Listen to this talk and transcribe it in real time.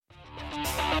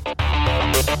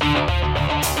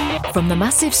From the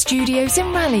massive studios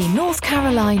in Raleigh, North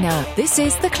Carolina, this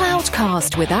is the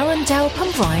Cloudcast with Aaron Delp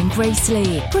and Brian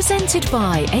Gracely, presented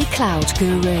by A Cloud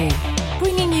Guru,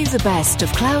 bringing you the best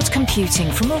of cloud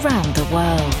computing from around the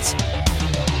world.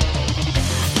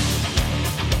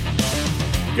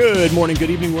 Good morning, good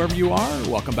evening, wherever you are.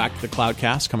 Welcome back to the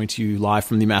Cloudcast, coming to you live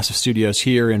from the massive studios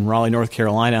here in Raleigh, North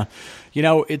Carolina. You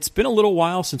know, it's been a little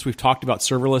while since we've talked about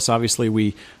serverless. Obviously,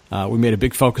 we made a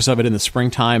big focus of it in the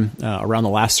springtime around the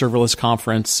last serverless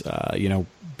conference.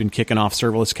 Been kicking off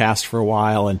Serverless Cast for a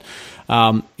while, and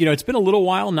it's been a little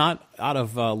while, not out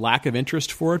of lack of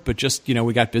interest for it, but just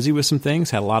we got busy with some things,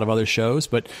 had a lot of other shows.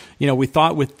 But we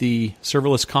thought with the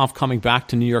Serverless Conf coming back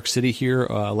to New York City here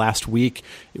last week,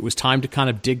 it was time to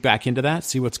kind of dig back into that,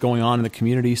 see what's going on in the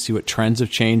community, see what trends have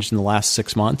changed in the last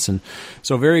 6 months. And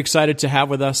so very excited to have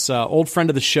with us old friend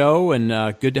of the show,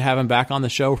 and good to have him back on the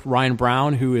show, Ryan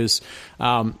Brown, who is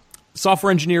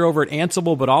software engineer over at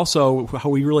Ansible, but also how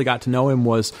we really got to know him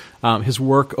was his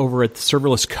work over at the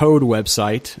Serverless Code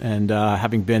website, and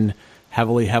having been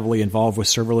heavily involved with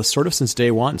serverless sort of since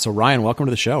day one. So Ryan, welcome to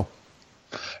the show.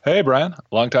 Hey, Brian,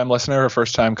 long-time listener,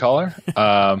 first-time caller.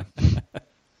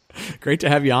 Great to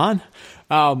have you on.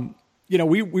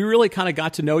 We really kind of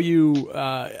got to know you.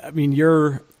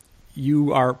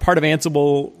 You are part of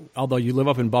Ansible, although you live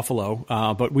up in Buffalo,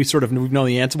 but we've known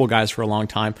the Ansible guys for a long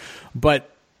time. But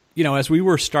as we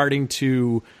were starting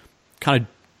to kind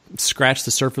of scratch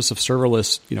the surface of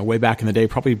serverless, way back in the day,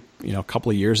 probably a couple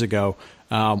of years ago,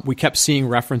 we kept seeing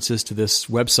references to this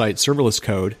website, Serverless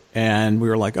Code, and we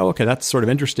were like, oh, okay, that's sort of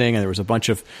interesting. And there was a bunch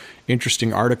of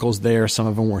interesting articles there. Some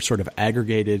of them were sort of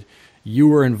aggregated. You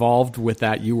were involved with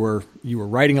that. You were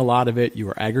writing a lot of it. You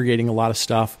were aggregating a lot of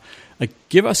stuff. Like,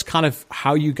 give us kind of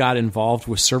how you got involved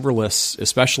with serverless,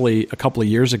 especially a couple of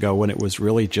years ago when it was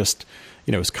really just,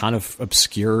 it was kind of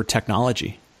obscure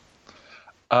technology.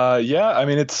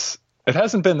 It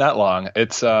hasn't been that long.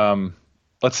 It's,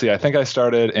 let's see, I think I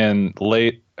started it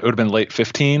would have been late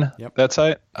 15, yep. That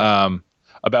site,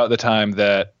 about the time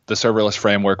that the serverless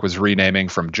framework was renaming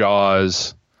from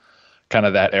JAWS, kind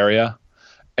of that area.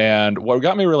 And what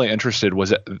got me really interested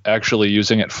was actually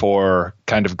using it for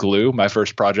kind of glue. My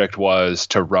first project was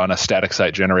to run a static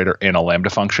site generator in a Lambda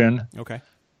function. Okay.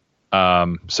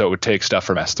 So it would take stuff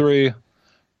from S3,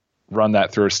 run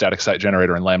that through a static site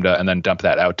generator in Lambda, and then dump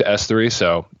that out to S3.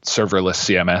 So serverless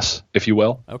CMS, if you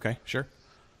will. Okay, sure.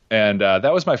 And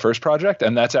that was my first project.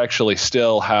 And that's actually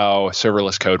still how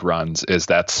serverless code runs, is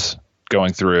that's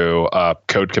going through a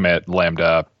code commit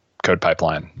Lambda code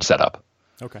pipeline setup.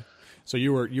 Okay. So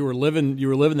you were living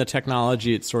the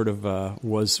technology. It sort of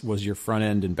was your front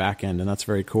end and back end, and that's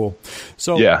very cool.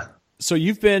 So yeah. So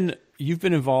you've been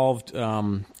involved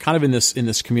kind of in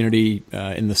this community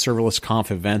in the Serverless Conf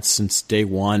events since day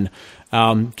one.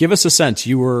 Give us a sense.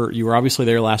 You were obviously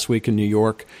there last week in New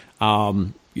York.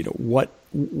 What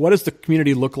does the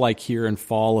community look like here in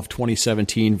fall of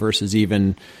 2017 versus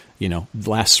even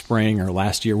last spring or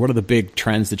last year? What are the big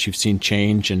trends that you've seen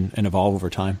change and evolve over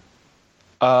time?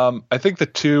 I think the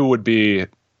two would be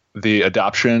the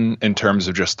adoption in terms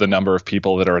of just the number of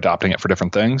people that are adopting it for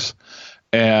different things,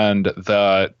 and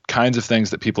the kinds of things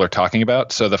that people are talking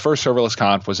about. So the first Serverless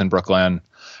Conf was in Brooklyn,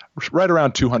 right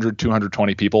around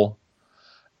 220 people.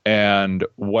 And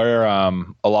where a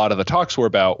lot of the talks were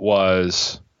about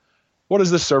was, what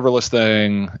is this serverless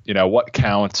thing? What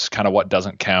counts, kind of what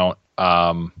doesn't count.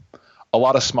 A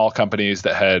lot of small companies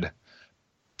that had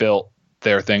built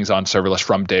their things on serverless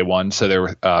from day one. So there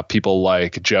were people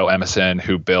like Joe Emerson,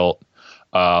 who built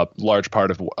a large part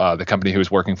of the company he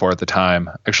was working for at the time.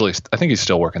 Actually, I think he's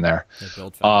still working there.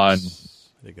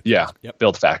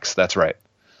 BuildFacts. That's right.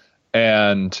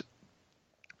 And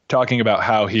talking about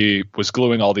how he was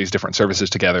gluing all these different services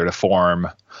together to form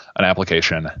an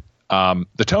application.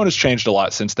 The tone has changed a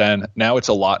lot since then. Now it's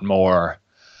a lot more,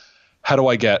 how do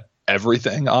I get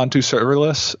everything onto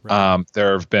serverless? Right.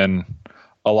 There have been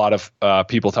a lot of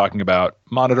people talking about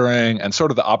monitoring and sort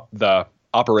of the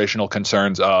operational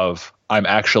concerns of, I'm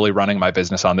actually running my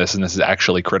business on this and this is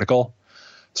actually critical.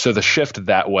 So the shift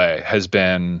that way has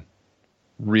been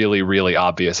really, really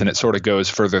obvious, and it sort of goes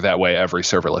further that way every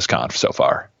Serverless Conf so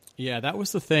far. Yeah, that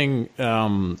was the thing.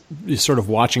 Sort of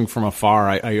watching from afar.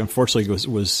 I unfortunately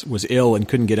was ill and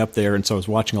couldn't get up there, and so I was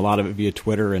watching a lot of it via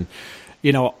Twitter. And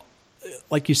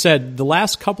like you said, the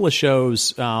last couple of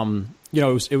shows,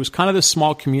 it was kind of this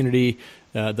small community.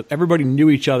 Everybody knew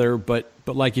each other, but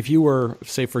like if you were,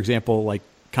 say, for example, like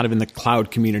kind of in the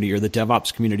cloud community or the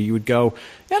DevOps community, you would go,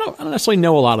 I don't necessarily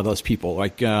know a lot of those people.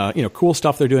 Like cool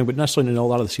stuff they're doing, but necessarily know a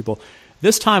lot of those people.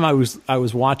 This time I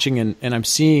was watching and I'm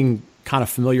seeing kind of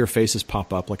familiar faces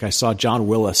pop up. Like I saw John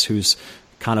Willis, who's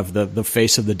kind of the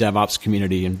face of the DevOps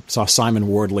community, and saw Simon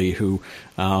Wardley, who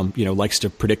likes to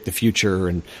predict the future,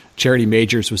 and Charity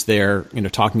Majors was there,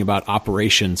 talking about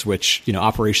operations, which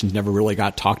operations never really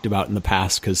got talked about in the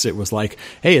past because it was like,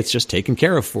 hey, it's just taken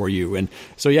care of for you. And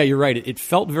so yeah, you're right. It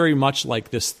felt very much like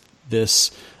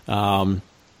this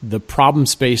the problem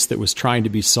space that was trying to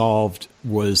be solved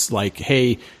was like,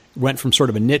 hey, went from sort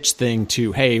of a niche thing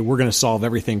to, hey, we're going to solve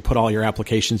everything, put all your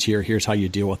applications here, here's how you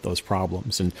deal with those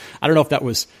problems. And I don't know if that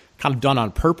was kind of done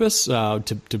on purpose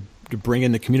to bring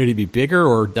in the community to be bigger,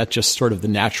 or that just sort of the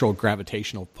natural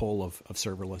gravitational pull of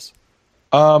serverless.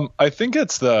 I think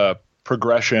it's the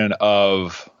progression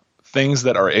of things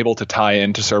that are able to tie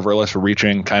into serverless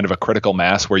reaching kind of a critical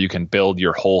mass where you can build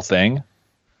your whole thing.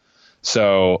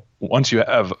 So once you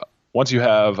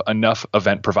have enough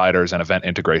event providers and event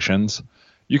integrations,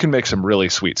 you can make some really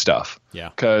sweet stuff. Yeah.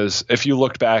 Because if you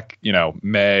looked back,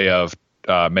 May of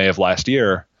last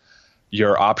year,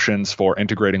 your options for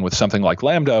integrating with something like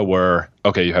Lambda were,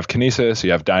 okay, you have Kinesis,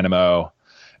 you have Dynamo,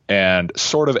 and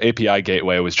sort of API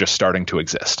gateway was just starting to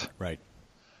exist. Right.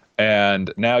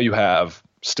 And now you have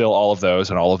still all of those,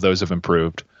 and all of those have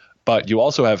improved. But you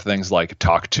also have things like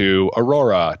talk to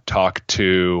Aurora, talk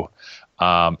to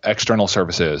external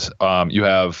services. You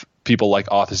have people like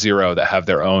Auth0 that have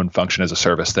their own function as a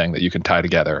service thing that you can tie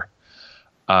together.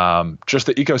 Just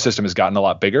the ecosystem has gotten a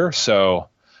lot bigger. So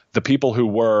the people who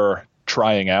were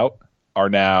trying out are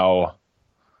now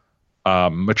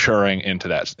maturing into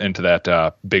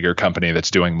that bigger company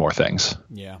that's doing more things.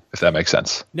 Yeah. If that makes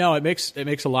sense. No, it makes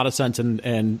a lot of sense.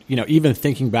 And even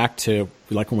thinking back to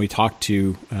like when we talked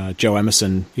to Joe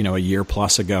Emerson, a year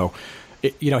plus ago,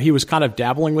 he was kind of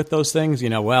dabbling with those things,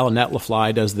 well,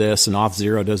 Netlify does this and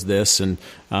Auth0 does this, and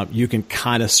you can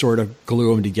kind of sort of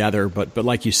glue them together. But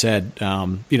like you said,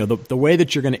 the way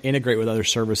that you're going to integrate with other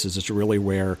services is really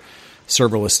where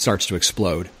serverless starts to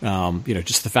explode.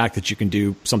 Just the fact that you can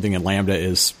do something in Lambda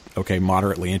is, okay,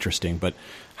 moderately interesting, but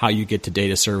how you get to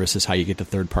data services, how you get to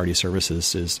third-party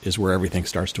services is where everything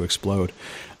starts to explode.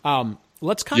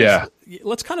 Let's kind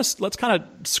of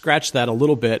scratch that a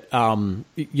little bit.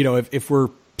 If we're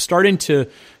starting to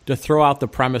throw out the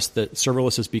premise that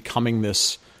serverless is becoming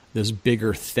this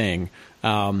bigger thing,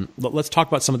 let's talk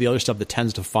about some of the other stuff that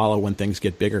tends to follow when things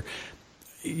get bigger.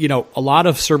 A lot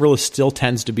of serverless still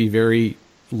tends to be very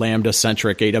Lambda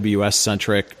centric, AWS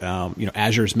centric.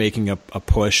 Azure's making a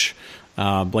push.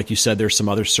 Like you said, there's some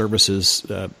other services,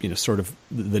 sort of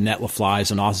the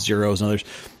Netlifys and Auth0s and others.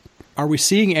 Are we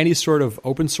seeing any sort of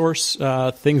open source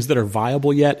things that are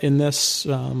viable yet in this?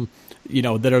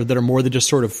 That are more than just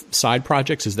sort of side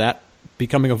projects? Is that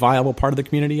becoming a viable part of the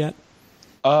community yet?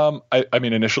 I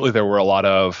mean, initially there were a lot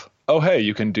of,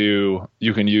 you can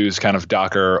use kind of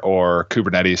Docker or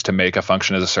Kubernetes to make a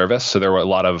function as a service. So there were a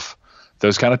lot of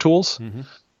those kind of tools.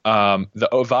 Mm-hmm.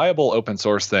 The viable open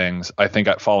source things, I think,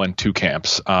 fall in two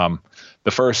camps.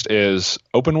 The first is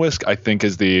OpenWhisk, I think,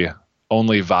 is the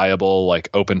only viable like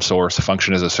open source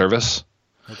function as a service.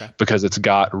 Okay. Because it's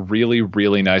got really,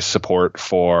 really nice support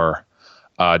for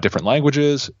different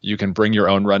languages. You can bring your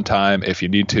own runtime if you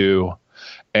need to.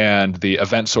 And the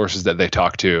event sources that they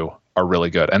talk to are really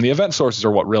good. And the event sources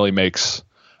are what really makes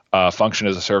function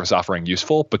as a service offering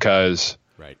useful, because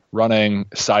running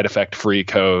side effect free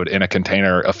code in a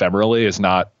container ephemerally is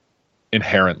not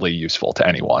inherently useful to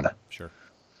anyone. Sure.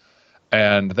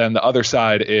 And then the other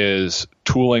side is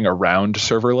tooling around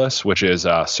serverless, which is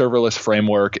serverless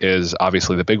framework is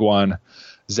obviously the big one.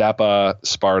 Zappa,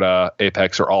 Sparta,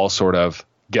 Apex are all sort of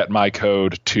get my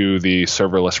code to the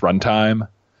serverless runtime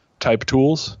type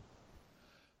tools.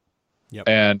 Yep.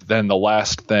 And then the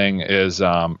last thing is,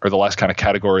 or the last kind of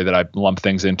category that I lump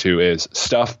things into is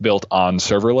stuff built on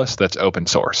serverless that's open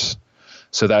source.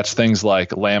 So that's things like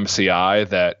LambCI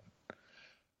that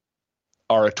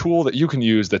are a tool that you can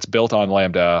use that's built on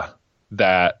Lambda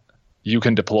that you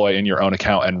can deploy in your own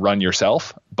account and run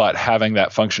yourself, but having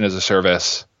that function as a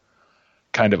service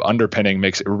kind of underpinning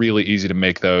makes it really easy to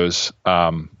make those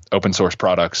open source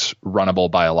products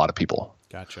runnable by a lot of people.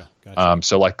 Gotcha.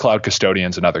 So like Cloud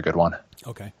Custodian's another good one.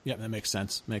 Okay. Yeah, that makes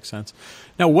sense.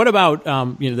 Now, what about,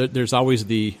 there's always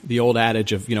the old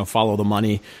adage of, follow the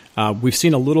money. We've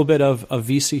seen a little bit of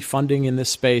VC funding in this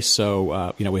space.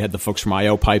 So, we had the folks from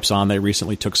IO Pipes on. They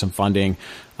recently took some funding.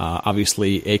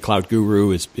 Obviously, A Cloud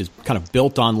Guru is kind of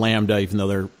built on Lambda, even though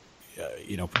they're,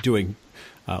 doing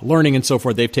learning and so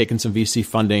forth. They've taken some VC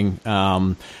funding.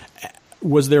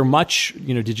 Was there much,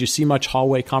 did you see much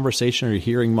hallway conversation, or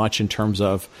hearing much in terms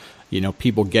of,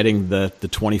 people getting the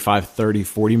 $25, $30,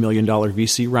 $40 million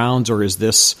VC rounds, or is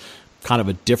this kind of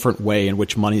a different way in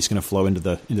which money is going to flow into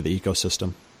the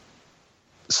ecosystem?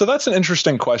 So that's an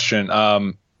interesting question.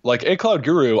 Like a Cloud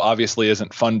Guru obviously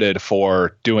isn't funded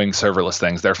for doing serverless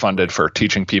things. They're funded for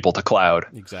teaching people to cloud.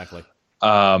 Exactly.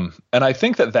 And I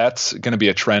think that that's going to be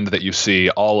a trend that you see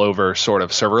all over sort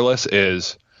of serverless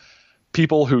is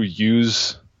people who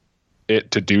use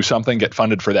it to do something get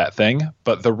funded for that thing.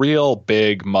 But the real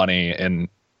big money in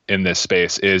this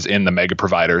space is in the mega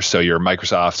providers. So your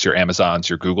Microsofts, your Amazons,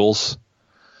 your Googles.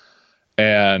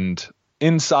 And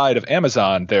inside of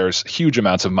Amazon, there's huge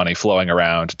amounts of money flowing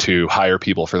around to hire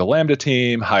people for the Lambda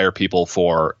team, hire people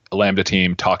for a Lambda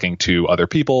team talking to other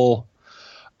people,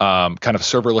 kind of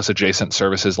serverless adjacent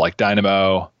services like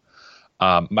Dynamo.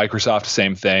 Microsoft,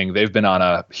 same thing. They've been on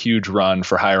a huge run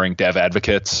for hiring dev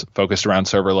advocates focused around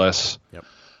serverless. Yep.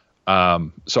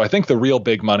 So I think the real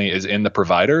big money is in the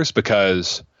providers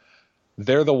because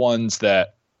they're the ones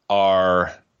that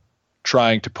are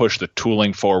trying to push the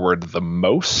tooling forward the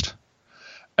most.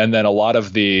 And then a lot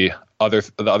of the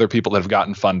other people that have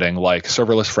gotten funding, like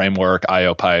Serverless Framework,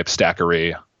 IOPipe,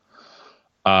 Stackery,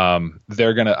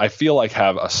 they're going to, I feel like,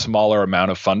 have a smaller amount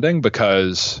of funding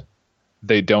because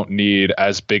they don't need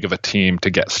as big of a team to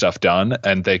get stuff done.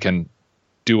 And they can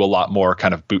do a lot more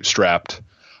kind of bootstrapped.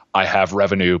 I have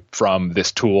revenue from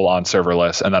this tool on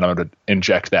serverless, and then I'm going to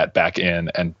inject that back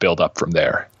in and build up from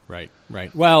there.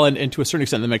 Right. Well, and to a certain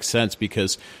extent, that makes sense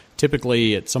because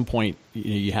typically at some point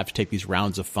you have to take these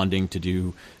rounds of funding to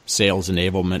do sales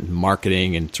enablement and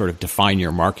marketing and sort of define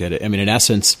your market. I mean, in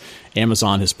essence,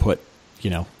 Amazon has put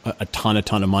a ton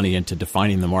of money into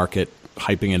defining the market,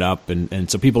 hyping it up, and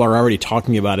so people are already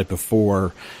talking about it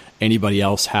before anybody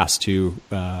else has to,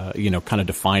 kind of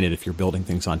define it if you're building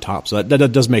things on top. So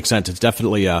that does make sense. It's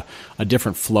definitely a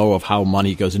different flow of how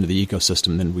money goes into the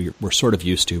ecosystem than we're sort of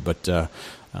used to. But,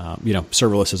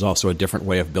 serverless is also a different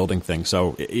way of building things.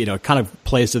 So, it kind of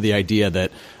plays to the idea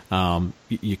that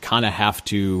you kind of have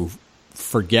to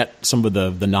forget some of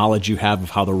the knowledge you have of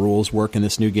how the rules work in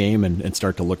this new game and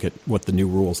start to look at what the new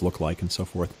rules look like and so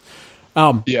forth.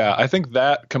 Yeah, I think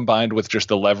that combined with just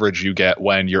the leverage you get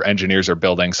when your engineers are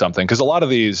building something, because a lot of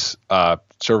these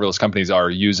serverless companies are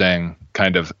using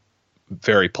kind of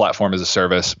very platform as a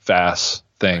service, fast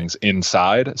things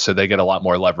inside, so they get a lot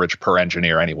more leverage per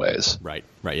engineer anyways. Right.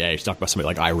 Yeah, you talk about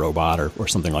somebody like iRobot or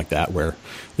something like that, where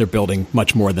they're building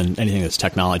much more than anything that's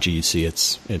technology. You see,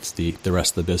 it's the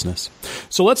rest of the business.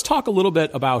 So let's talk a little bit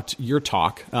about your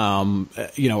talk.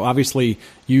 Obviously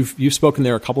you've spoken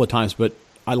there a couple of times, but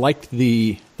I liked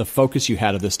the focus you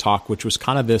had of this talk, which was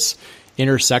kind of this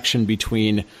intersection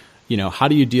between, how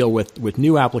do you deal with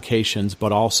new applications,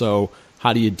 but also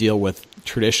how do you deal with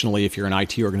traditionally, if you're an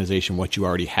IT organization, what you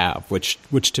already have, which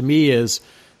to me is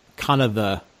kind of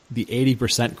the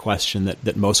 80% question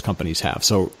that most companies have.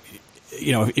 So,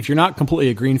 if you're not completely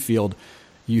a greenfield,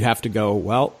 you have to go,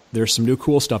 well, there's some new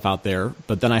cool stuff out there,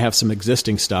 but then I have some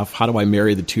existing stuff. How do I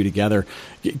marry the two together?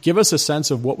 Give us a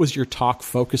sense of what was your talk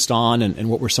focused on and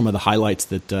what were some of the highlights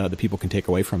that the people can take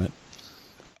away from it?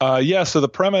 So the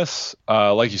premise,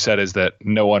 like you said, is that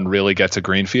no one really gets a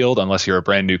greenfield unless you're a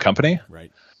brand new company.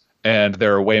 Right. And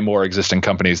there are way more existing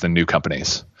companies than new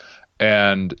companies.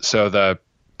 And so the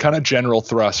kind of general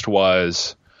thrust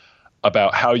was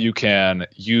about how you can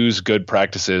use good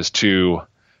practices to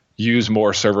use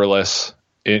more serverless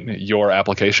in your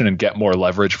application and get more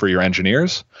leverage for your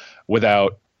engineers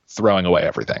without throwing away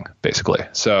everything, basically.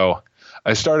 So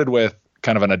I started with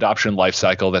kind of an adoption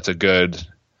lifecycle that's a good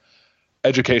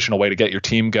educational way to get your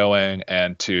team going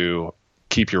and to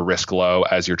keep your risk low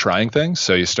as you're trying things.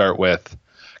 So you start with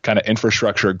kind of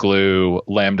infrastructure glue.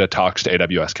 Lambda talks to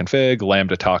AWS config.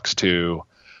 Lambda talks to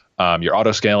your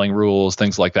auto scaling rules,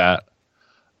 things like that.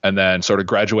 And then sort of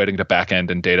graduating to backend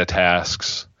and data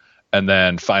tasks. And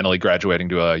then finally graduating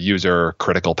to a user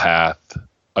critical path.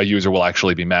 A user will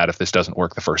actually be mad if this doesn't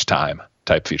work the first time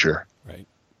type feature. Right.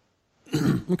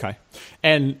 Okay.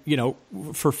 And,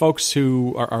 for folks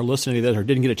who are listening to this or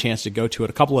didn't get a chance to go to it,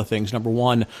 a couple of things. Number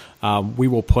one, we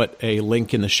will put a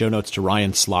link in the show notes to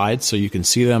Ryan's slides so you can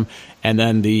see them. And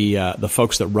then the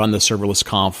folks that run the Serverless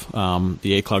Conf,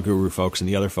 the A Cloud Guru folks and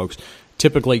the other folks,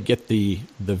 typically get the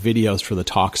videos for the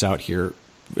talks out here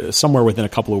somewhere within a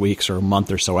couple of weeks or a month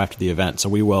or so after the event. So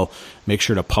we will make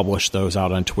sure to publish those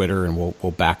out on Twitter, and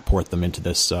we'll backport them into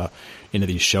this into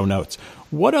these show notes.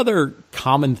 What other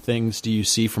common things do you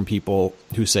see from people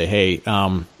who say, "Hey,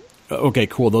 okay,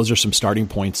 cool, those are some starting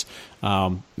points.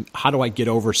 How do I get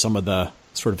over some of the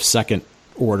sort of second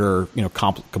order,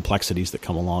 complexities that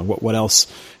come along?" What else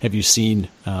have you seen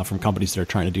from companies that are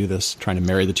trying to do this, trying to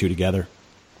marry the two together?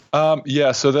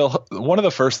 So one of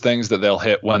the first things that they'll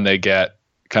hit when they get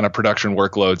kind of production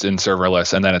workloads in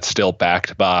serverless, and then it's still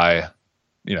backed by,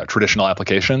 traditional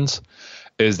applications,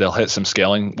 is they'll hit some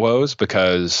scaling woes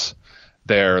because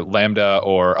their Lambda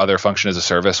or other function as a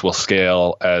service will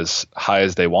scale as high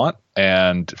as they want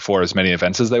and for as many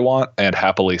events as they want and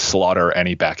happily slaughter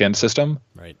any backend system.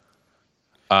 Right.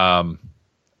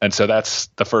 And so that's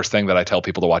the first thing that I tell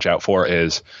people to watch out for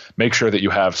is make sure that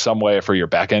you have some way for your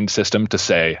backend system to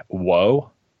say, whoa,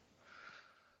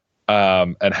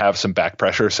 and have some back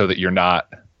pressure so that you're not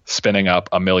spinning up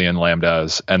a million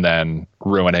Lambdas and then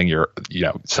ruining your,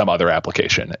 some other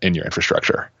application in your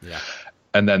infrastructure. Yeah.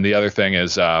 And then the other thing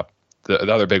is the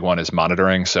other big one is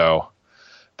monitoring. So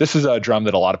this is a drum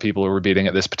that a lot of people were beating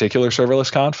at this particular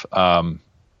serverless conf. And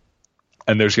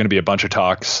there's going to be a bunch of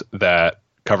talks that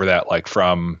cover that, like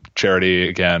from Charity,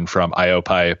 again, from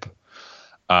IOPipe.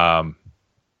 But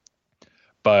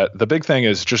the big thing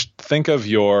is just think of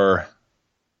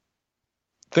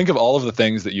all of the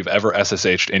things that you've ever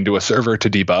SSH'd into a server to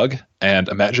debug, and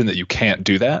imagine that you can't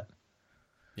do that.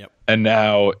 Yep. And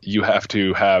now you have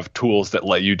to have tools that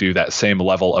let you do that same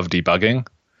level of debugging,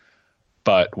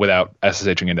 but without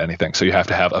SSHing into anything. So you have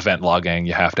to have event logging.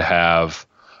 You have to have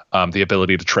the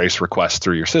ability to trace requests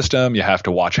through your system. You have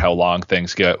to watch how long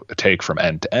things take from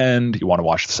end to end. You want to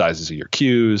watch the sizes of your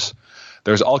queues.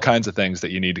 There's all kinds of things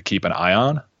that you need to keep an eye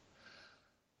on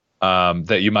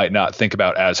that you might not think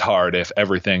about as hard if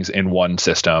everything's in one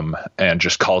system and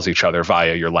just calls each other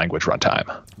via your language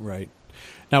runtime. Right.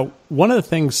 Now, one of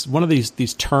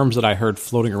these terms that I heard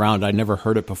floating around, I'd never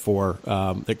heard it before,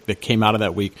 that came out of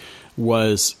that week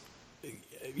was,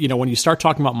 when you start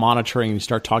talking about monitoring, you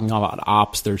start talking about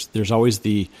ops, there's always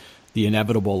the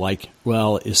inevitable, like,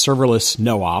 well, is serverless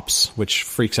no ops, which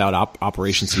freaks out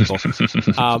operations people.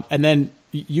 And then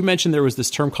you mentioned there was this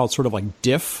term called sort of like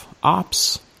diff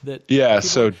ops.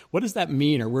 So what does that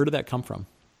mean, or where did that come from?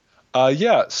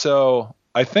 So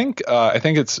I think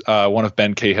it's one of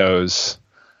Ben Cahill's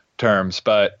terms,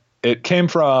 but it came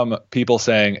from people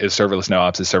saying, is serverless no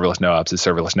ops, is serverless no ops, is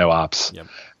serverless no ops? Yep.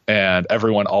 And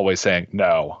everyone always saying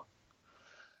no.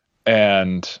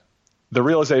 And the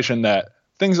realization that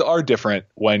things are different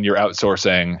when you're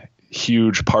outsourcing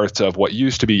huge parts of what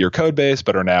used to be your code base,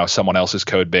 but are now someone else's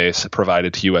code base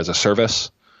provided to you as a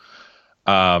service.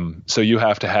 So you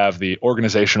have to have the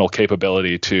organizational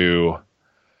capability to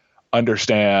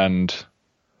understand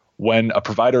when a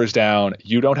provider is down,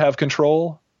 you don't have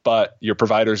control, but your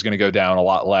provider is going to go down a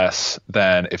lot less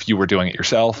than if you were doing it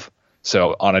yourself.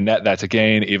 So on a net, that's a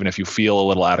gain, even if you feel a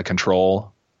little out of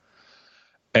control.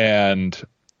 And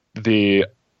the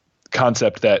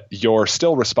concept that you're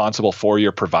still responsible for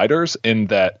your providers, in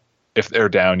that if they're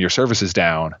down, your service is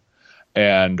down,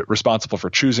 and responsible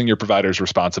for choosing your providers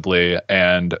responsibly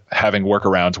and having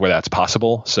workarounds where that's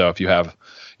possible. So if you have,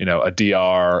 a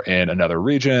DR in another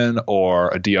region or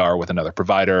a DR with another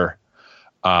provider,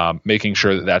 making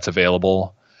sure that that's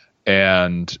available.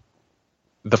 And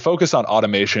the focus on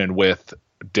automation with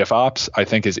DiffOps, I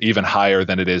think, is even higher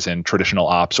than it is in traditional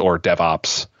ops or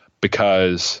DevOps,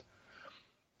 because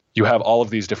you have all of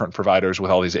these different providers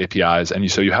with all these APIs, and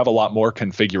so you have a lot more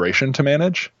configuration to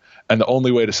manage. And the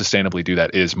only way to sustainably do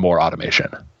that is more automation.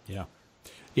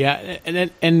 Yeah,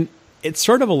 and it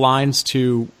sort of aligns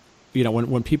to,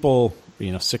 when people,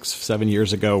 6-7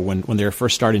 years ago, when they were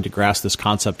first starting to grasp this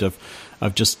concept of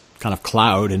just kind of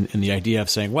cloud and the idea of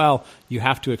saying, well, you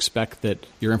have to expect that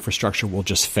your infrastructure will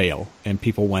just fail. And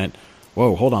people went,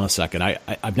 whoa, hold on a second.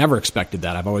 I've never expected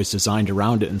that. I've always designed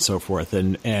around it and so forth.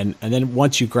 And then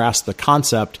once you grasp the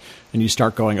concept and you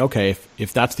start going, okay,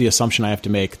 if that's the assumption I have to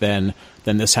make, then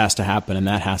this has to happen and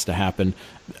that has to happen.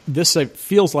 This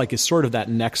feels like is sort of that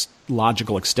next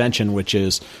logical extension, which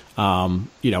is,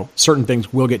 certain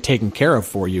things will get taken care of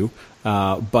for you.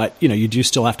 But you do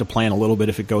still have to plan a little bit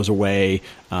if it goes away.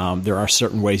 There are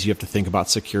certain ways you have to think about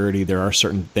security. There are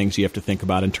certain things you have to think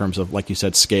about in terms of, like you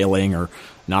said, scaling or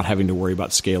not having to worry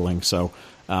about scaling. So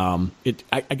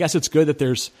I guess it's good that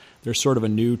there's sort of a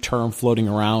new term floating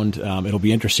around. It'll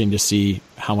be interesting to see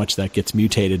how much that gets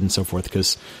mutated and so forth,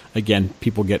 because again,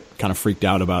 people get kind of freaked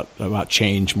out about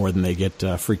change more than they get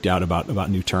freaked out about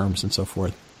new terms and so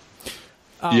forth.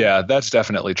 Yeah, that's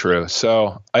definitely true.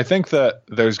 So I think that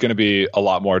there's going to be a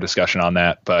lot more discussion on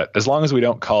that, but as long as we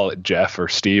don't call it Jeff or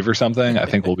Steve or something, I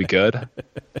think we'll be good.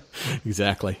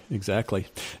 Exactly.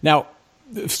 Now,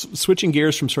 switching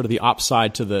gears from sort of the ops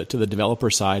side to the developer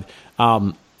side,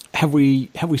 have we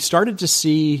started to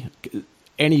see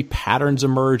any patterns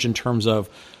emerge in terms of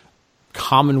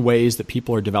common ways that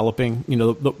people are developing?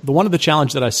 The one of the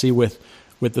challenge that I see with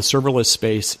with the serverless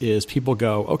space is people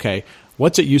go, okay,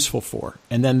 what's it useful for?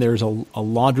 And then there's a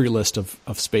laundry list of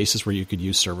spaces where you could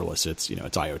use serverless. It's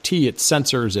IoT, it's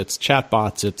sensors, it's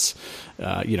chatbots, it's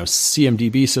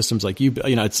CMDB systems like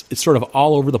it's sort of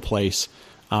all over the place.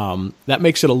 That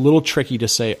makes it a little tricky to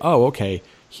say, oh, okay,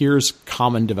 here's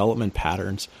common development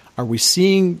patterns. Are we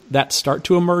seeing that start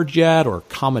to emerge yet, or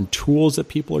common tools that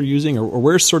people are using, or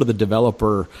where's sort of the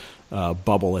developer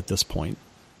bubble at this point?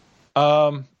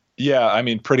 Yeah, I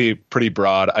mean, pretty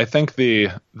broad. I think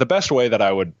the best way that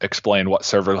I would explain what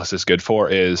serverless is good for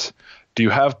is, do you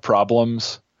have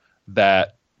problems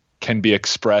that can be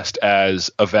expressed as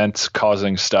events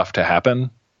causing stuff to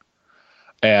happen?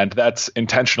 And that's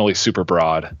intentionally super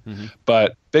broad. Mm-hmm.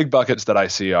 But big buckets that I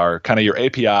see are kind of your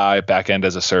API, backend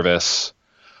as a service,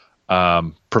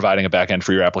 providing a backend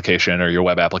for your application or your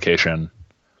web application.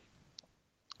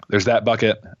 There's that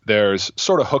bucket. There's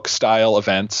sort of hook style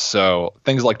events. So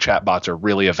things like chatbots are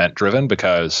really event driven,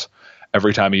 because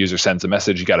every time a user sends a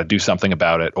message, you got to do something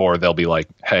about it, or they'll be like,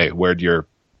 hey, where'd your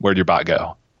bot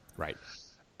go? Right.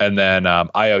 And then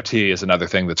IoT is another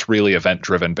thing that's really event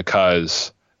driven,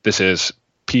 because this is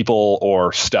people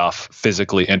or stuff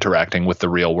physically interacting with the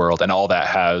real world. And all that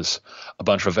has a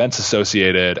bunch of events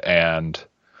associated, and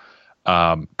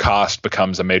cost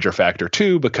becomes a major factor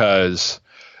too, because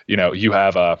you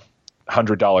have a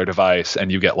 $100 device and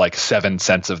you get like 7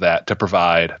 cents of that to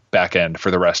provide backend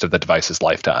for the rest of the device's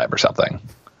lifetime or something.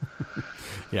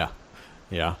 Yeah.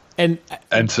 Yeah. And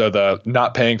so the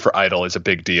not paying for idle is a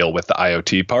big deal with the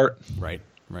IoT part. Right.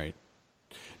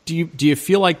 Do you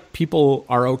feel like people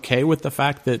are okay with the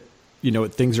fact that,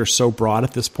 things are so broad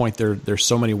at this point, there's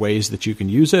so many ways that you can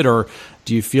use it? Or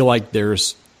do you feel like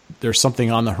there's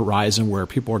something on the horizon where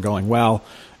people are going, well,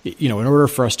 in order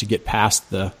for us to get past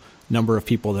the number of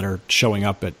people that are showing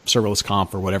up at Serverless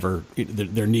Conf or whatever,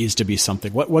 there needs to be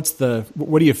something. What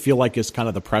do you feel like is kind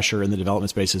of the pressure in the development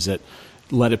space? Is it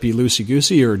let it be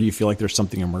loosey-goosey, or do you feel like there's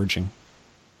something emerging?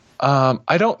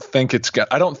 I don't think it's going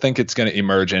to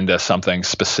emerge into something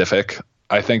specific.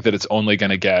 I think that it's only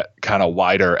going to get kind of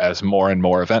wider as more and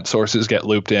more event sources get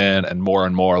looped in, and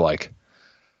more like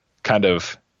kind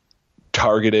of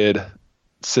targeted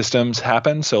systems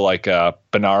happen. So like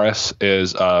Benares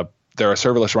is they're a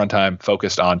serverless runtime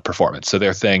focused on performance. So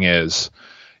their thing is,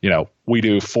 we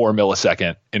do 4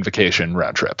 millisecond invocation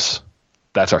round trips.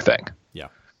 That's our thing. Yeah.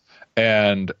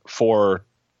 And for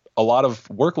a lot of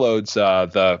workloads,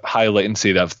 the high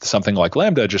latency of something like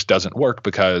Lambda just doesn't work,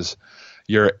 because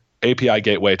your API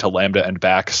gateway to Lambda and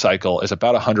back cycle is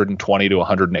about 120 to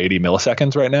 180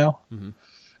 milliseconds right now. Mm-hmm.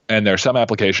 And there are some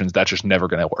applications that's just never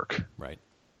going to work. Right.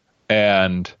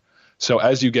 And so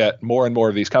as you get more and more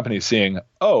of these companies seeing,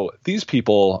 oh, these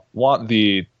people want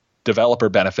the developer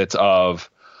benefits of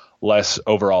less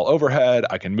overall overhead,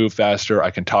 I can move faster,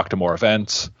 I can talk to more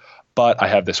events, but I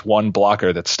have this one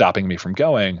blocker that's stopping me from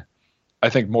going, I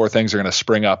think more things are going to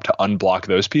spring up to unblock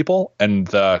those people, and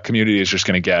the community is just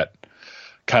going to get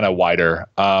kind of wider.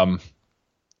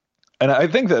 And I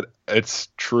think that it's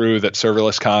true that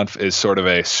Serverless Conf is sort of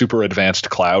a super advanced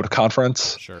cloud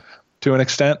conference. Sure. To an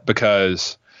extent,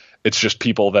 because it's just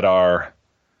people that are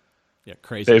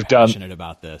crazy passionate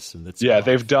about this, and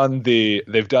they've done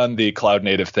the cloud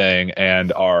native thing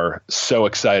and are so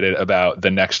excited about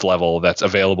the next level that's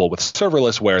available with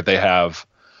serverless, where they have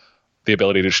the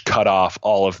ability to just cut off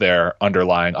all of their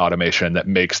underlying automation that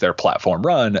makes their platform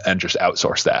run and just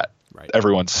outsource that. Right.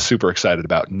 Everyone's super excited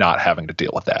about not having to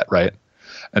deal with that, right?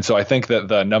 And so I think that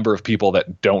the number of people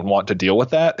that don't want to deal with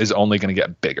that is only going to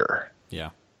get bigger. Yeah.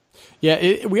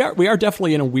 Yeah, we are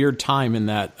definitely in a weird time in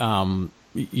that,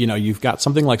 you've got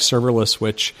something like serverless,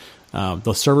 which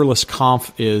the serverless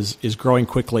conf is growing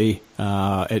quickly,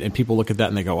 and people look at that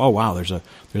and they go, oh wow, there's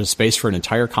a space for an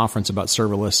entire conference about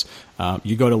serverless.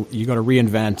 You go to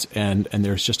reInvent and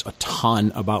there's just a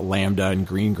ton about Lambda and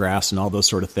Greengrass and all those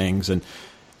sort of things,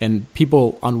 and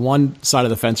people on one side of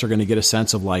the fence are going to get a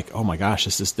sense of like, oh my gosh,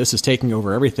 this is taking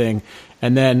over everything.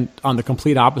 And then on the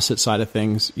complete opposite side of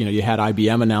things, you had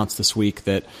IBM announce this week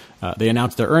that they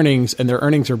announced their earnings, and their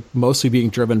earnings are mostly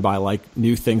being driven by like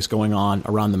new things going on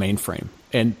around the mainframe.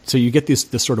 And so you get this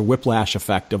sort of whiplash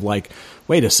effect of like,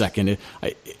 wait a second,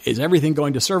 is everything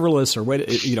going to serverless, or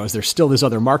is there still these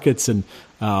other markets? And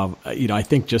I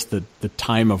think just the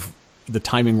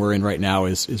timing we're in right now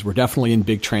is we're definitely in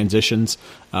big transitions.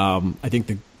 I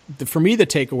think for me, the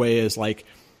takeaway is like,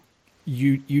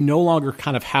 you no longer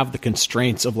kind of have the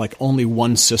constraints of like only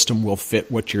one system will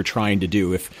fit what you're trying to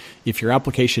do. If your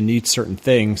application needs certain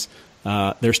things,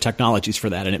 there's technologies for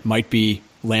that, and it might be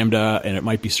Lambda, and it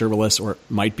might be serverless, or it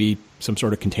might be some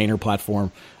sort of container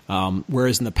platform.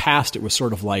 Whereas in the past, it was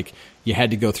sort of like you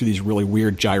had to go through these really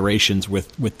weird gyrations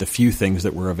with the few things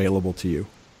that were available to you.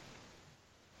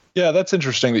 Yeah, that's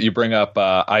interesting that you bring up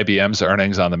IBM's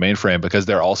earnings on the mainframe, because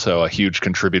they're also a huge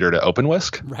contributor to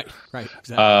OpenWhisk. Right,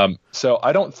 exactly. So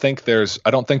I don't think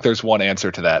there's one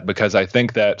answer to that, because I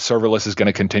think that serverless is going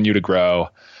to continue to grow.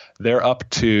 They're up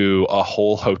to a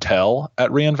whole hotel at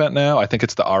reInvent now. I think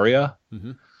it's the Aria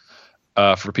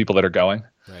for people that are going.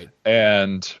 Right.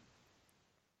 And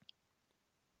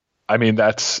I mean,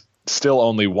 that's still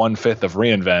only 1/5 of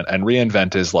reInvent, and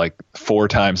reInvent is like 4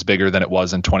 times bigger than it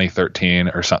was in 2013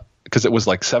 or something, because it was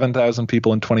like 7,000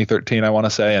 people in 2013, I want to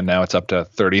say, and now it's up to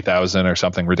 30,000 or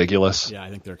something ridiculous. Yeah,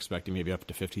 I think they're expecting maybe up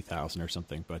to 50,000 or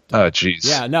something. But oh, geez.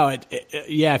 Yeah, no,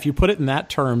 if you put it in that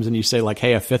terms and you say like,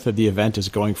 hey, 1/5 of the event is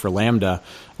going for Lambda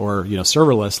or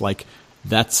serverless, like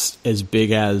that's as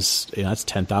big as that's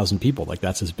 10,000 people. Like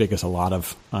that's as big as a lot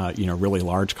of really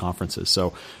large conferences.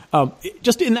 So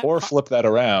just in that, or flip that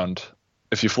around.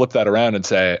 If you flip that around and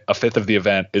say 1/5 of the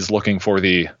event is looking for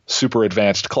the super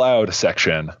advanced cloud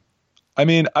section, I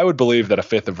mean, I would believe that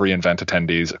 1/5 of reInvent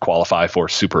attendees qualify for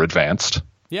super advanced.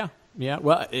 Yeah.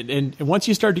 Well, and once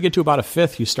you start to get to about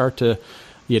 1/5, you start to,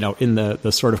 in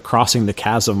the sort of crossing the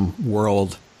chasm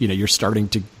world, you're starting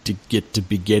to get to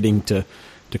beginning to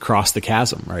cross the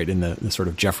chasm, right, in the sort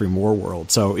of Jeffrey Moore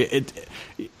world. So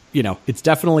it's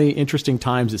definitely interesting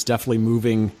times. It's definitely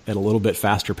moving at a little bit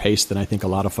faster pace than I think a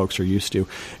lot of folks are used to.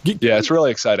 Yeah, it's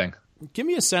really exciting. Give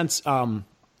me a sense.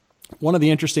 One of the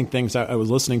interesting things, I was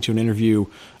listening to an interview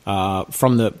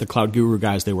from the Cloud Guru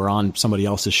guys. They were on somebody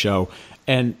else's show,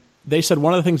 and they said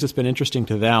one of the things that's been interesting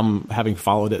to them, having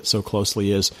followed it so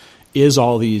closely, is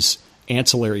all these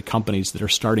ancillary companies that are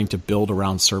starting to build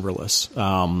around serverless.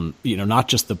 Not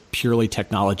just the purely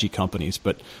technology companies,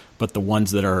 but the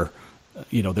ones that are,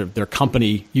 their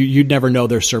company. You'd never know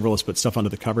they're serverless, but stuff under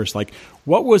the covers. Like,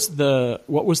 what was the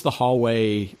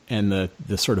hallway and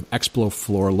the sort of expo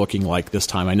floor looking like this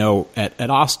time? I know at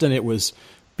Austin it was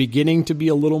beginning to be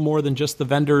a little more than just the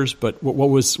vendors, but what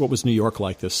was New York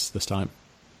like this time?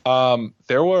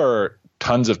 There were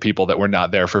tons of people that were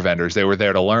not there for vendors. They were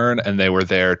there to learn, and they were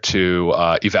there to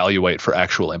evaluate for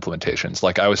actual implementations.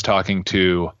 Like I was talking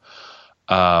to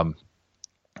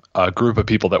a group of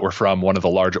people that were from one of the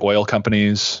large oil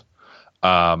companies.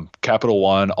 Capital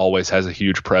One always has a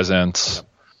huge presence.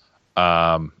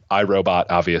 iRobot,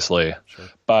 obviously. Sure.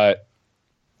 But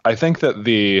I think that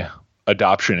the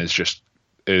adoption is just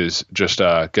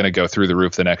going to go through the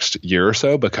roof the next year or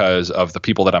so, because of the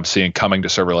people that I'm seeing coming to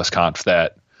Serverless Conf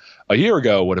that a year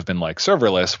ago would have been like,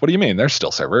 serverless? What do you mean? There's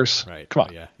still servers. Right. Come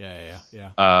on. Yeah.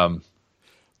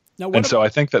 So I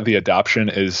think that the adoption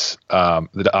is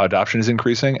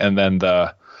increasing. And then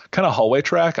the kind of hallway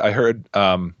track, I heard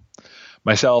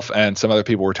myself and some other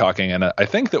people were talking, and I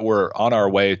think that we're on our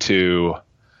way to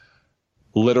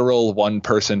literal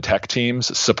one-person tech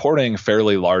teams supporting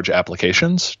fairly large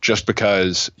applications, just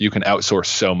because you can outsource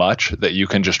so much that you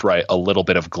can just write a little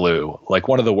bit of glue. Like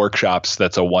one of the workshops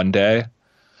that's a one day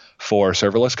for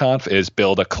Serverless Conf is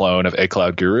build a clone of A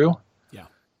Cloud Guru. Yeah.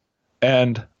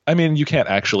 And I mean, you can't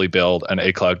actually build an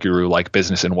A Cloud Guru like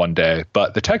business in one day,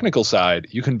 but the technical side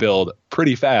you can build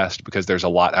pretty fast because there's a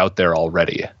lot out there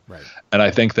already. Right. And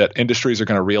I think that industries are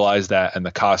going to realize that, and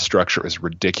the cost structure is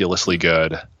ridiculously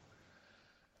good.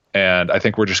 And I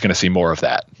think we're just going to see more of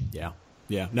that. Yeah.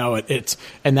 No,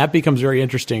 and that becomes very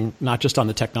interesting, not just on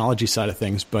the technology side of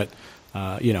things, but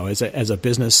as a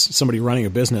business, somebody running a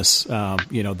business,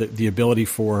 the ability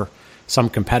for some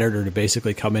competitor to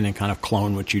basically come in and kind of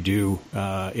clone what you do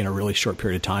in a really short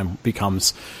period of time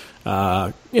becomes,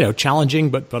 challenging,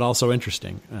 but also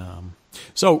interesting.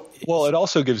 Well, it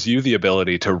also gives you the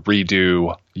ability to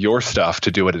redo your stuff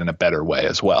to do it in a better way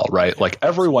as well, right? Like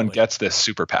everyone gets this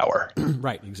superpower.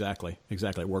 Right. Exactly.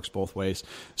 It works both ways.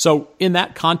 So in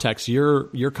that context, you're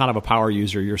kind of a power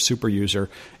user, you're a super user.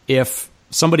 If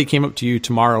somebody came up to you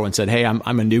tomorrow and said, hey, I'm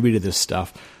a newbie to this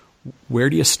stuff, where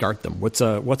do you start them? What's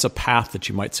a path that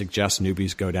you might suggest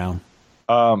newbies go down?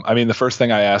 The first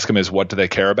thing I ask them is, what do they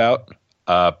care about?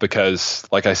 Because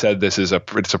like I said, it's a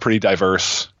pretty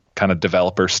diverse kind of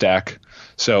developer stack.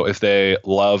 So if they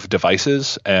love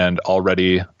devices and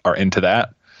already are into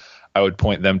that, I would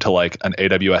point them to like an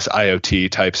AWS IoT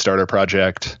type starter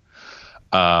project.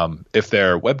 If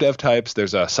they're web dev types,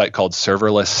 there's a site called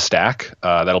Serverless Stack.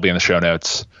 That'll be in the show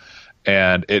notes.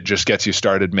 And it just gets you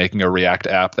started making a React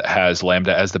app that has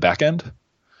Lambda as the backend.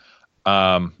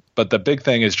 But the big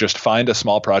thing is just find a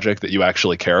small project that you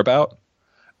actually care about.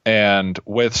 And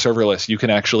with serverless, you can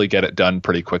actually get it done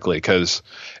pretty quickly, because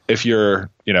if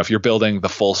you're building the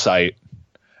full site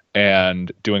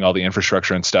and doing all the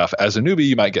infrastructure and stuff. As a newbie,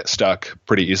 you might get stuck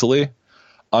pretty easily.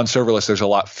 On serverless, there's a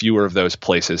lot fewer of those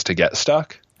places to get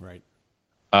stuck. Right.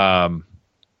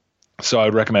 So I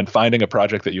would recommend finding a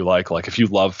project that you like. Like if you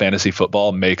love fantasy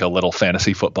football, make a little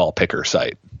fantasy football picker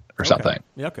site or something.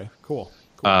 Yeah. Okay. Cool.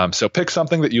 So pick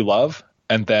something that you love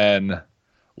and then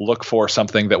look for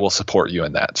something that will support you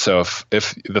in that. So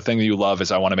if the thing that you love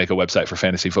is I want to make a website for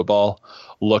fantasy football,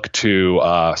 look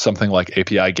to something like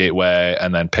API Gateway,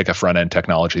 and then pick a front end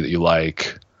technology that you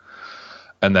like,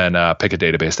 and then pick a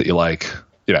database that you like.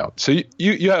 So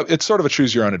you have, it's sort of a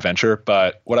choose your own adventure.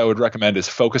 But what I would recommend is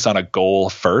focus on a goal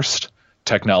first,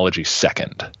 technology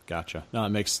second. Gotcha. No, it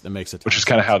makes it. Which is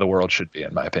kind of how the world should be,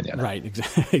 in my opinion. Right.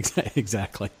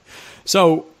 Exactly.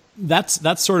 So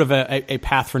that's sort of a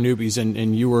path for newbies,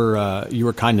 and you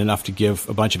were kind enough to give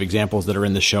a bunch of examples that are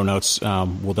in the show notes.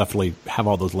 We'll definitely have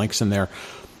all those links in there.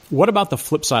 What about the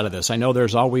flip side of this? I know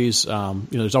there's always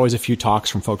there's always a few talks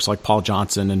from folks like Paul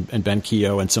Johnson and Ben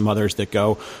Keogh and some others that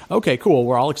go, okay, cool,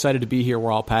 we're all excited to be here,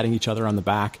 we're all patting each other on the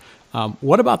back.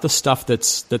 What about the stuff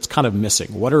that's kind of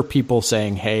missing? What are people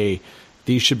saying, hey,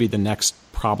 these should be the next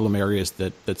problem areas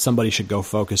that somebody should go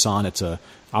focus on? It's a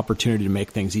opportunity to make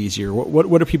things easier.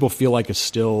 What do people feel like is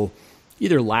still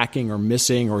either lacking or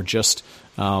missing, or just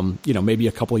maybe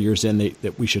a couple of years in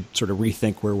that we should sort of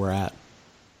rethink where we're at?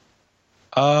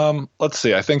 Let's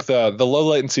see. I think the low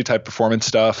latency type performance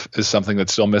stuff is something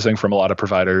that's still missing from a lot of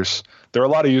providers. There are a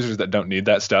lot of users that don't need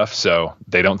that stuff, so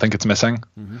they don't think it's missing.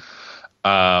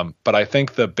 Mm-hmm. But I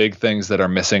think the big things that are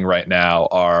missing right now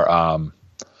are a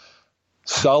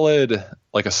solid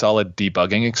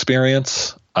debugging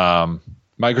experience.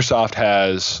 Microsoft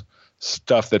has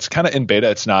stuff that's kind of in beta.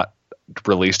 It's not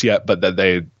released yet, but that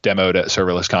they demoed at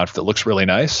Serverless Conf that looks really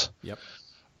nice. Yep.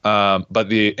 But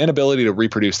the inability to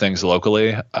reproduce things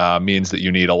locally means that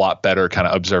you need a lot better kind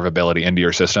of observability into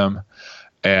your system.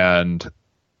 And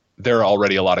there are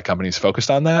already a lot of companies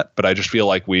focused on that, but I just feel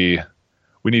like we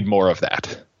need more of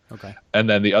that. Okay. And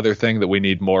then the other thing that we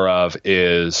need more of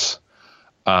is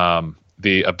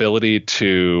the ability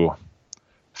to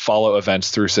follow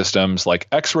events through systems. Like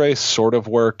X-Ray sort of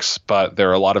works, but there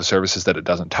are a lot of services that it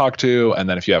doesn't talk to. And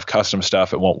then if you have custom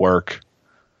stuff, it won't work.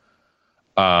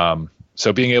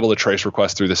 So being able to trace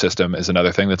requests through the system is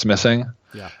another thing that's missing.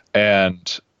 Yeah.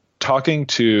 And talking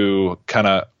to kind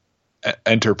of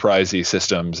enterprisey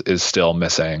systems is still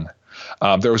missing.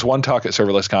 There was one talk at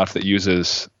Serverless Conf that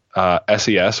uses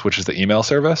SES, which is the email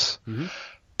service, mm-hmm.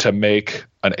 to make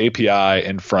an API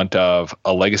in front of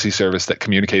a legacy service that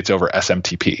communicates over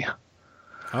SMTP.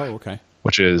 Oh, okay.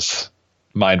 Which is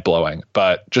mind-blowing,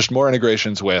 but just more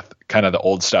integrations with kind of the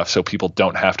old stuff, so people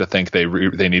don't have to think they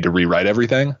need to rewrite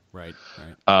everything. Right.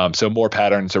 So more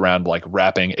patterns around like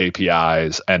wrapping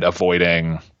APIs and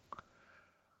avoiding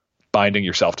binding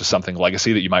yourself to something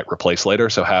legacy that you might replace later.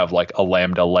 So have like a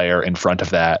Lambda layer in front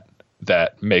of that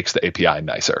makes the API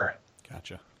nicer.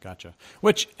 Gotcha.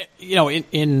 Which,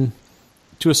 in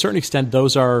to a certain extent,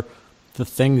 those are the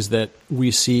things that we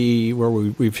see where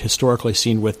we've historically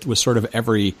seen with sort of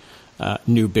every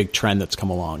new big trend that's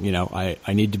come along.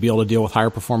 I need to be able to deal with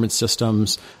higher performance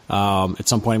systems. At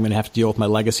some point, I'm going to have to deal with my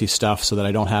legacy stuff so that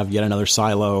I don't have yet another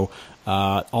silo.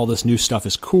 All this new stuff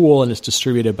is cool and it's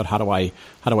distributed, but how do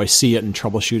I see it and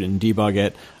troubleshoot it and debug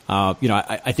it?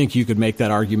 I think you could make that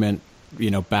argument,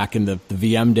 back in the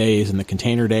VM days and the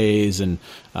container days, and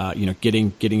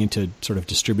getting into sort of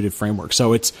distributed framework.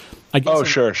 So it's, I guess,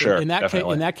 sure. In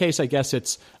that case, I guess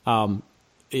it's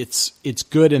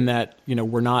good in that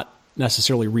we're not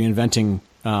necessarily reinventing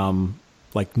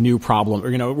like new problem,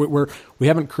 or we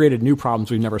haven't created new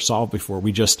problems we've never solved before.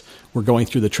 We're going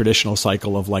through the traditional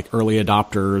cycle of like early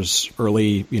adopters,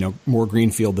 early more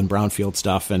greenfield than brownfield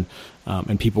stuff, and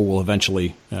people will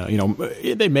eventually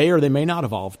they may or they may not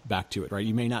evolve back to it. Right?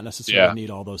 You may not necessarily need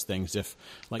all those things if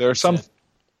like there are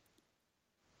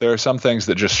some things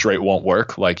that just straight won't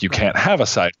work. Like you can't have a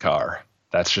sidecar.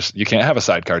 You can't have a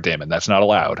sidecar daemon. That's not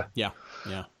allowed. Yeah.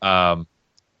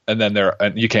 And then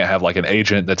you can't have like an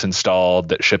agent that's installed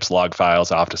that ships log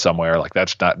files off to somewhere. Like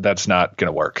that's not going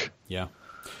to work. Yeah.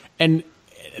 And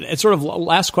it's sort of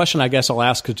last question, I guess I'll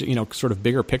ask, sort of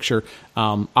bigger picture.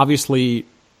 Obviously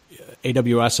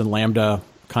AWS and Lambda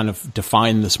kind of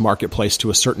define this marketplace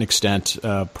to a certain extent,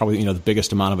 probably, the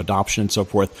biggest amount of adoption and so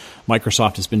forth.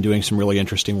 Microsoft has been doing some really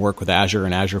interesting work with Azure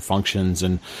and Azure Functions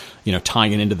and,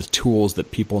 tying it into the tools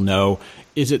that people know.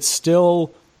 Is it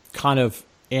still kind of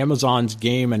Amazon's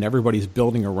game and everybody's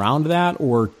building around that?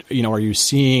 Or, are you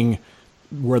seeing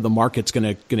where the market's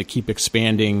going to keep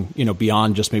expanding,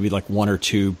 beyond just maybe like one or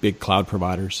two big cloud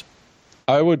providers?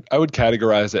 I would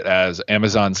categorize it as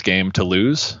Amazon's game to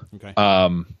lose. Okay.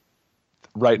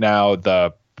 right now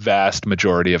the vast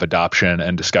majority of adoption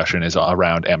and discussion is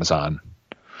around Amazon.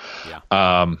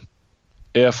 Yeah.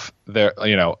 If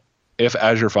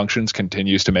Azure Functions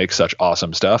continues to make such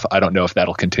awesome stuff, I don't know if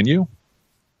that'll continue.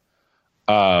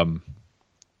 I'm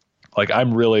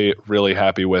really, really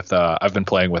happy with, I've been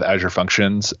playing with Azure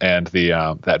Functions and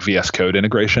that VS Code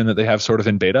integration that they have sort of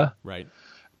in beta. Right.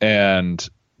 And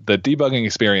the debugging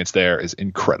experience there is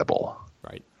incredible.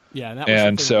 Right. Yeah. And that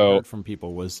was the thing we heard from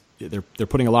people was they're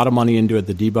putting a lot of money into it.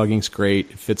 The debugging's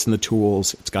great. It fits in the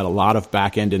tools. It's got a lot of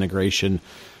back-end integration.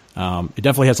 It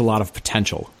definitely has a lot of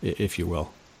potential, if you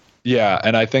will. Yeah.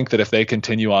 And I think that if they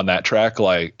continue on that track,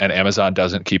 and Amazon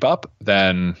doesn't keep up,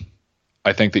 then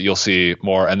I think that you'll see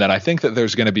more. And then I think that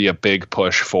there's going to be a big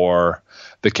push for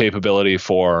the capability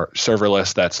for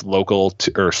serverless that's local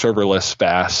or serverless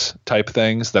SaaS type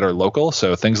things that are local.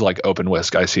 So things like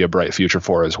OpenWhisk, I see a bright future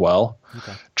for as well,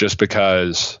 just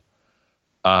because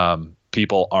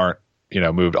people aren't,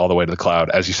 moved all the way to the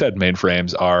cloud. As you said,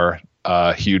 mainframes are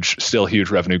still huge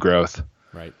revenue growth.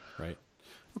 Right.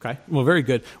 Okay. Well, very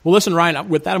good. Well, listen, Ryan,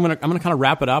 with that, I'm going to kind of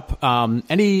wrap it up.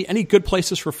 Any good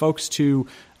places for folks to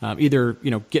either,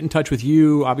 get in touch with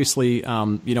you, obviously,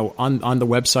 on the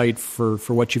website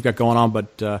for what you've got going on,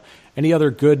 but any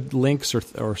other good links or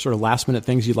sort of last minute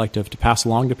things you'd like to pass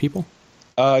along to people?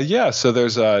 So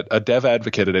there's a dev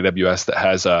advocate at AWS that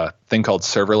has a thing called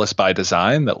Serverless by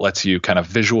Design that lets you kind of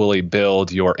visually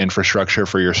build your infrastructure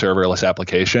for your serverless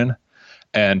application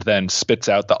and then spits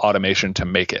out the automation to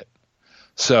make it.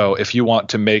 So if you want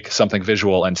to make something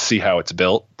visual and see how it's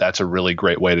built, that's a really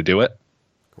great way to do it.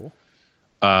 Cool.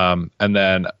 And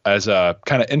then as a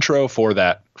kind of intro for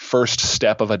that first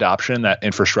step of adoption, that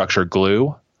infrastructure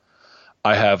glue,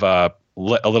 I have a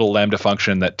little Lambda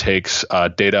function that takes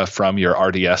data from your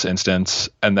RDS instance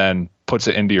and then puts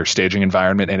it into your staging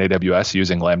environment in AWS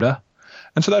using Lambda.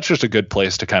 And so that's just a good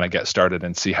place to kind of get started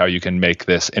and see how you can make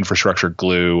this infrastructure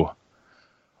glue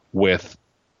with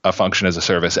a function as a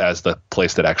service as the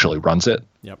place that actually runs it.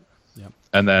 Yep.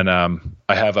 And then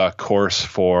I have a course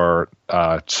for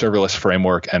serverless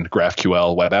framework and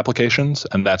GraphQL web applications,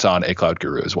 and that's on A Cloud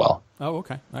Guru as well. Oh,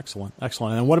 okay. Excellent.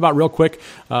 And what about real quick,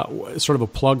 sort of a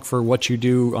plug for what you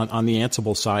do on the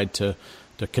Ansible side to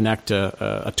connect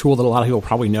a tool that a lot of people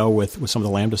probably know with some of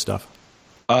the Lambda stuff?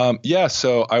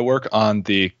 So I work on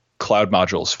the cloud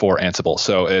modules for Ansible.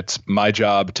 So it's my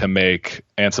job to make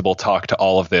Ansible talk to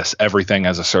all of this everything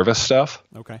as a service stuff.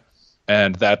 Okay.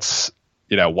 And that's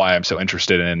why I'm so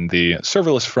interested in the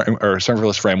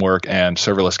serverless framework and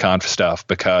serverless conf stuff,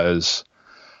 because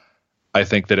I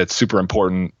think that it's super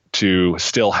important to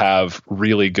still have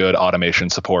really good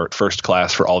automation support first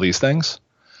class for all these things.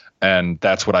 And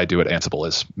that's what I do at Ansible,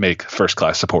 is make first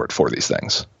class support for these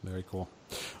things. Very cool.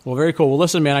 Well, very cool. Well,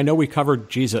 listen, man, I know we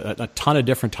covered, a ton of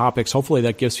different topics. Hopefully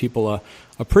that gives people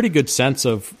a pretty good sense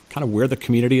of kind of where the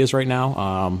community is right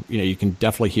now. You can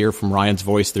definitely hear from Ryan's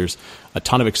voice. There's a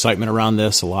ton of excitement around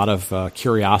this, a lot of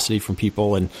curiosity from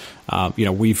people. And,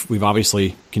 we've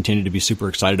obviously continued to be super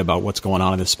excited about what's going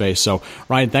on in this space. So,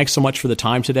 Ryan, thanks so much for the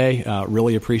time today.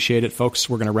 Really appreciate it, folks.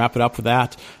 We're going to wrap it up with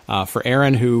that. For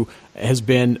Aaron, who has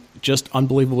been just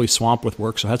unbelievably swamped with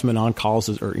work, so hasn't been on calls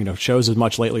or shows as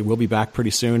much lately. We'll be back pretty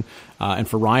soon. And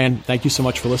for Ryan, thank you so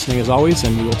much for listening as always,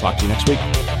 and we will talk to you next week.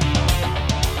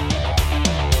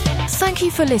 Thank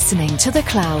you for listening to the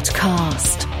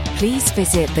Cloudcast. Please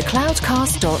visit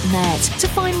thecloudcast.net to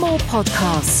find more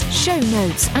podcasts, show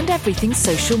notes, and everything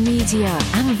social media.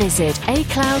 And visit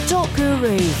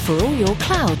acloud.guru for all your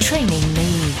cloud training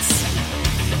needs.